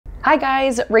Hi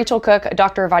guys, Rachael Cook,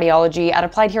 Doctor of Audiology at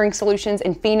Applied Hearing Solutions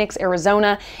in Phoenix,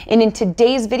 Arizona. And in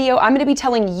today's video, I'm going to be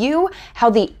telling you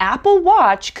how the Apple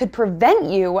Watch could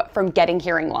prevent you from getting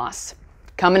hearing loss.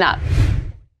 Coming up.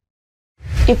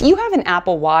 If you have an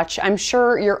Apple Watch, I'm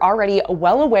sure you're already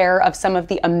well aware of some of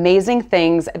the amazing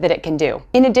things that it can do.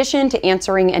 In addition to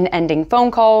answering and ending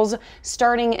phone calls,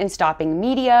 starting and stopping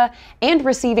media, and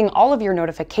receiving all of your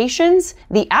notifications,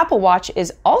 the Apple Watch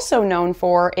is also known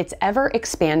for its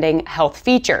ever-expanding health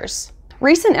features.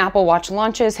 Recent Apple Watch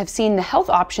launches have seen the health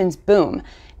options boom,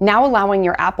 now allowing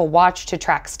your Apple Watch to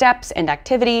track steps and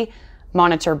activity,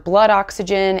 monitor blood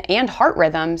oxygen and heart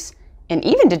rhythms, and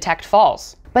even detect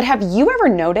falls. But have you ever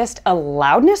noticed a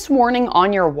loudness warning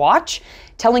on your watch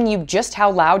telling you just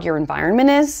how loud your environment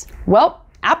is? Well,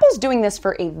 Apple's doing this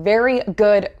for a very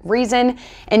good reason,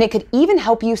 and it could even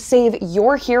help you save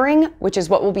your hearing, which is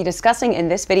what we'll be discussing in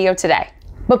this video today.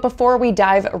 But before we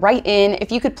dive right in,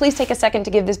 if you could please take a second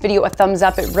to give this video a thumbs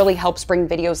up, it really helps bring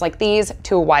videos like these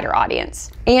to a wider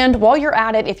audience. And while you're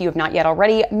at it, if you have not yet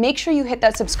already, make sure you hit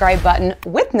that subscribe button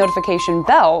with notification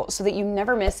bell so that you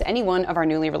never miss any one of our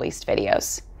newly released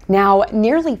videos. Now,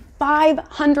 nearly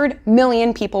 500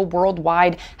 million people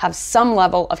worldwide have some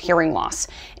level of hearing loss.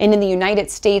 And in the United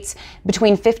States,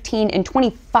 between 15 and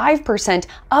 25%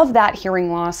 of that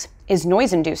hearing loss is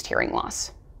noise-induced hearing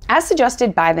loss. As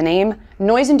suggested by the name,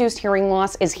 noise-induced hearing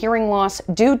loss is hearing loss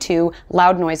due to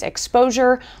loud noise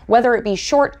exposure, whether it be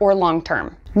short or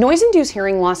long-term. Noise-induced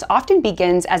hearing loss often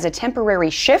begins as a temporary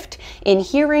shift in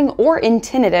hearing or in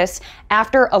tinnitus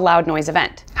after a loud noise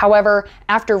event. However,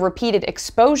 after repeated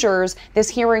exposures, this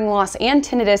hearing loss and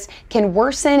tinnitus can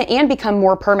worsen and become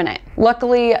more permanent.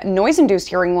 Luckily, noise-induced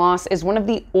hearing loss is one of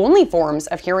the only forms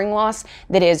of hearing loss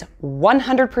that is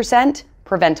 100%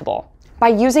 preventable. By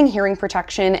using hearing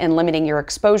protection and limiting your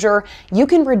exposure, you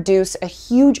can reduce a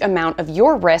huge amount of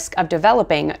your risk of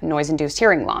developing noise-induced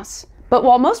hearing loss. But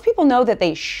while most people know that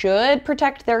they should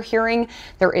protect their hearing,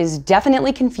 there is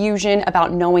definitely confusion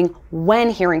about knowing when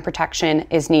hearing protection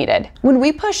is needed. When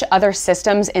we push other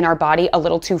systems in our body a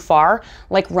little too far,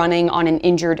 like running on an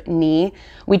injured knee,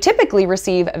 we typically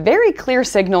receive very clear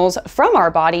signals from our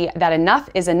body that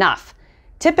enough is enough,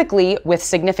 typically with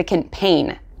significant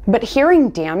pain. But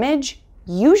hearing damage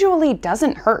usually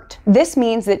doesn't hurt. This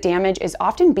means that damage is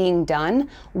often being done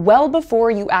well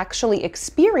before you actually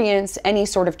experience any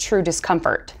sort of true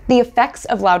discomfort. The effects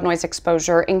of loud noise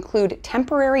exposure include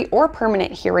temporary or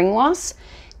permanent hearing loss,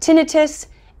 tinnitus,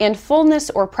 and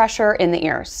fullness or pressure in the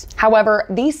ears. However,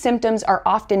 these symptoms are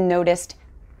often noticed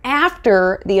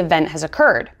after the event has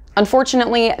occurred.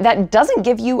 Unfortunately, that doesn't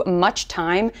give you much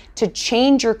time to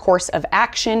change your course of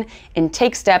action and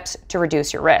take steps to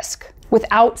reduce your risk.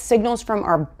 Without signals from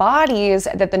our bodies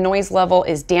that the noise level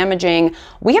is damaging,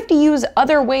 we have to use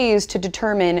other ways to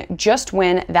determine just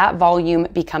when that volume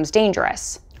becomes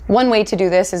dangerous. One way to do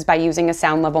this is by using a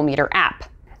sound level meter app.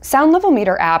 Sound level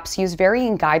meter apps use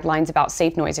varying guidelines about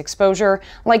safe noise exposure,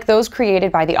 like those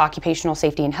created by the Occupational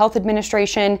Safety and Health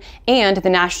Administration and the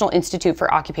National Institute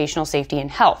for Occupational Safety and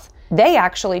Health. They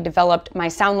actually developed my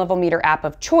sound level meter app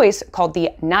of choice called the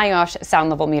Noise-Induced sound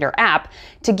level meter app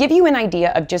to give you an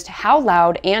idea of just how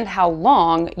loud and how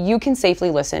long you can safely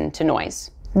listen to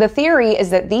noise. The theory is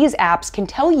that these apps can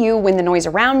tell you when the noise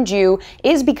around you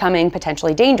is becoming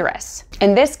potentially dangerous.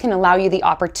 And this can allow you the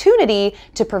opportunity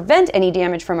to prevent any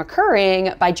damage from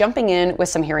occurring by jumping in with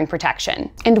some hearing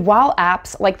protection. And while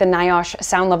apps like the Noise-Induced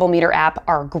sound level meter app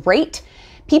are great,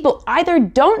 people either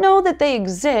don't know that they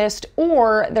exist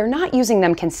or they're not using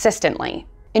them consistently.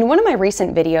 In one of my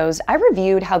recent videos, I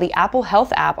reviewed how the Apple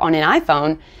Health app on an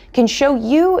iPhone can show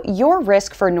you your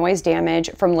risk for noise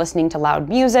damage from listening to loud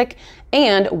music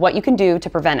and what you can do to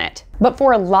prevent it. But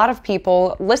for a lot of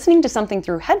people, listening to something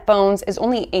through headphones is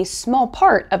only a small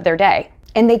part of their day,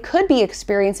 and they could be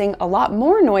experiencing a lot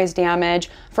more noise damage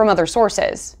from other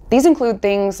sources. These include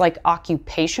things like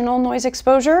occupational noise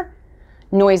exposure,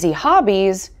 noisy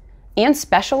hobbies, and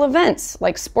special events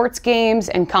like sports games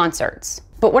and concerts.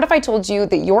 But what if I told you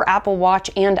that your Apple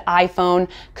Watch and iPhone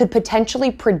could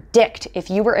potentially predict if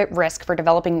you were at risk for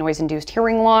developing noise-induced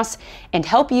hearing loss and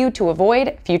help you to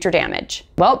avoid future damage?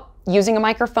 Well, using a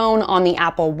microphone on the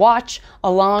Apple Watch,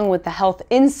 along with the health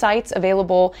insights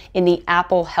available in the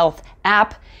Apple Health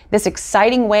app, this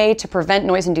exciting way to prevent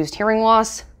noise-induced hearing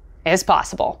loss is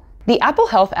possible. The Apple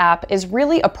Health app is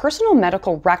really a personal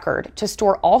medical record to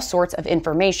store all sorts of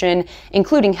information,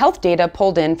 including health data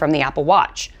pulled in from the Apple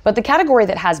Watch. But the category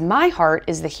that has my heart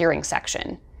is the hearing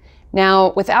section.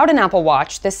 Now, without an Apple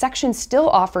Watch, this section still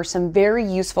offers some very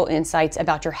useful insights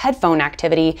about your headphone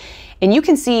activity, and you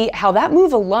can see how that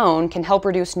move alone can help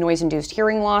reduce noise-induced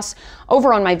hearing loss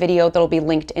over on my video that'll be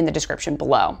linked in the description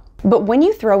below. But when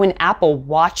you throw an Apple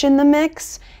Watch in the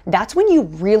mix, that's when you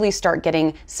really start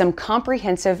getting some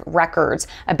comprehensive records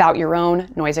about your own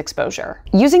noise exposure.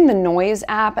 Using the Noise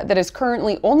app that is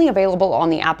currently only available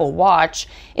on the Apple Watch,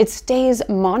 it stays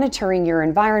monitoring your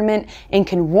environment and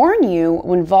can warn you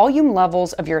when volume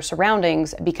levels of your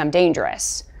surroundings become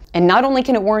dangerous. And not only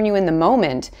can it warn you in the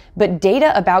moment, but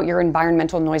data about your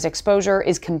environmental noise exposure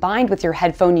is combined with your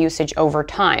headphone usage over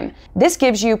time. This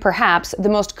gives you perhaps the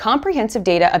most comprehensive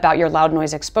data about your loud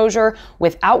noise exposure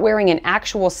without wearing an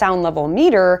actual sound level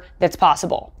meter that's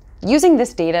possible. Using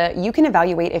this data, you can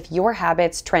evaluate if your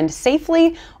habits trend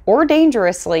safely or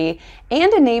dangerously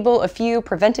and enable a few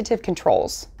preventative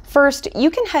controls. First, you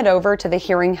can head over to the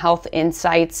Hearing Health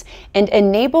Insights and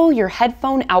enable your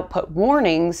headphone output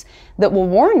warnings that will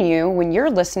warn you when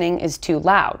your listening is too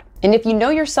loud. And if you know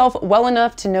yourself well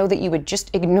enough to know that you would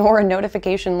just ignore a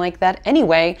notification like that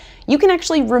anyway, you can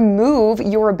actually remove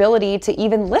your ability to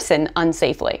even listen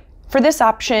unsafely. For this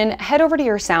option, head over to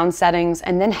your sound settings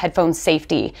and then headphone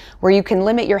safety, where you can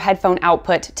limit your headphone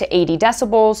output to 80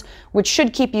 decibels, which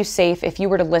should keep you safe if you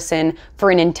were to listen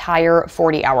for an entire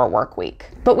 40-hour work week.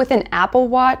 But with an Apple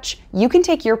Watch, you can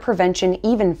take your prevention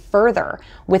even further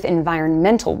with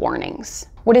environmental warnings.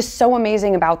 What is so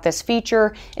amazing about this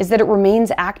feature is that it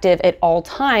remains active at all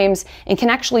times and can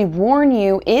actually warn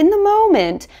you in the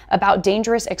moment about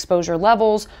dangerous exposure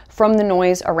levels from the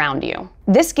noise around you.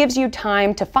 This gives you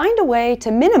time to find a way to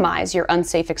minimize your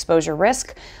unsafe exposure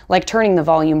risk, like turning the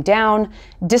volume down,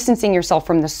 distancing yourself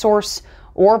from the source,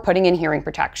 or putting in hearing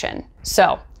protection.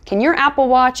 So, can your Apple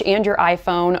Watch and your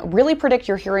iPhone really predict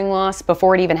your hearing loss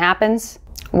before it even happens?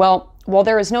 Well, while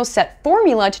there is no set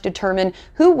formula to determine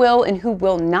who will and who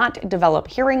will not develop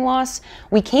hearing loss,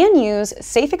 we can use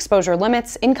safe exposure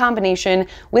limits in combination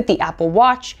with the Apple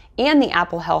Watch and the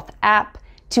Apple Health app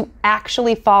to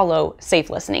actually follow safe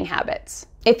listening habits.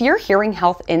 If your Hearing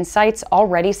Health Insights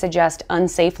already suggest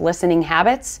unsafe listening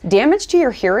habits, damage to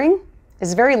your hearing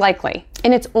is very likely,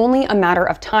 and it's only a matter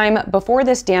of time before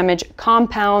this damage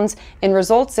compounds and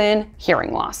results in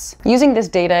hearing loss. Using this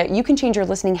data, you can change your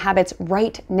listening habits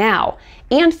right now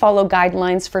and follow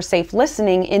guidelines for safe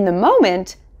listening in the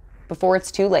moment before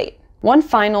it's too late. One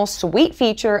final sweet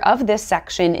feature of this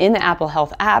section in the Apple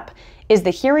Health app is the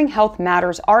Hearing Health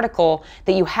Matters article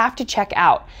that you have to check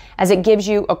out, as it gives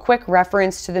you a quick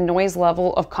reference to the noise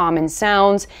level of common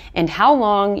sounds and how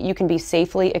long you can be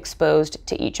safely exposed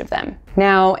to each of them.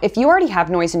 Now, if you already have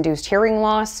noise-induced hearing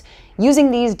loss,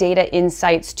 using these data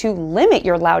insights to limit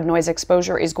your loud noise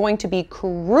exposure is going to be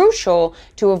crucial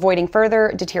to avoiding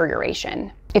further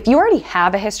deterioration. If you already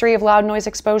have a history of loud noise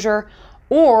exposure,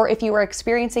 or if you are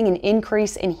experiencing an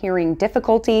increase in hearing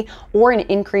difficulty or an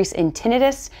increase in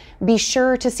tinnitus, be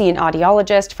sure to see an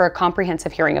audiologist for a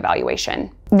comprehensive hearing evaluation.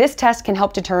 This test can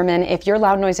help determine if your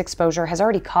loud noise exposure has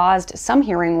already caused some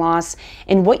hearing loss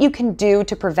and what you can do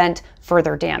to prevent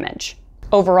further damage.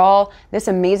 Overall, this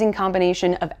amazing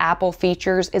combination of Apple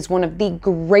features is one of the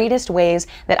greatest ways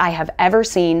that I have ever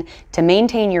seen to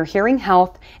maintain your hearing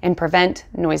health and prevent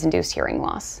noise-induced hearing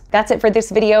loss. That's it for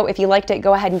this video. If you liked it,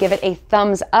 go ahead and give it a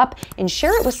thumbs up and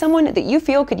share it with someone that you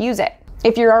feel could use it.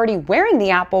 If you're already wearing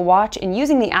the Apple Watch and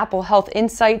using the Apple Health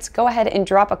Insights, go ahead and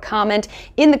drop a comment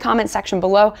in the comment section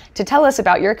below to tell us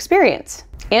about your experience.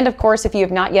 And of course, if you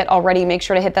have not yet already, make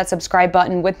sure to hit that subscribe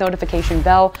button with notification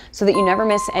bell so that you never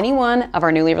miss any one of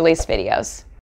our newly released videos.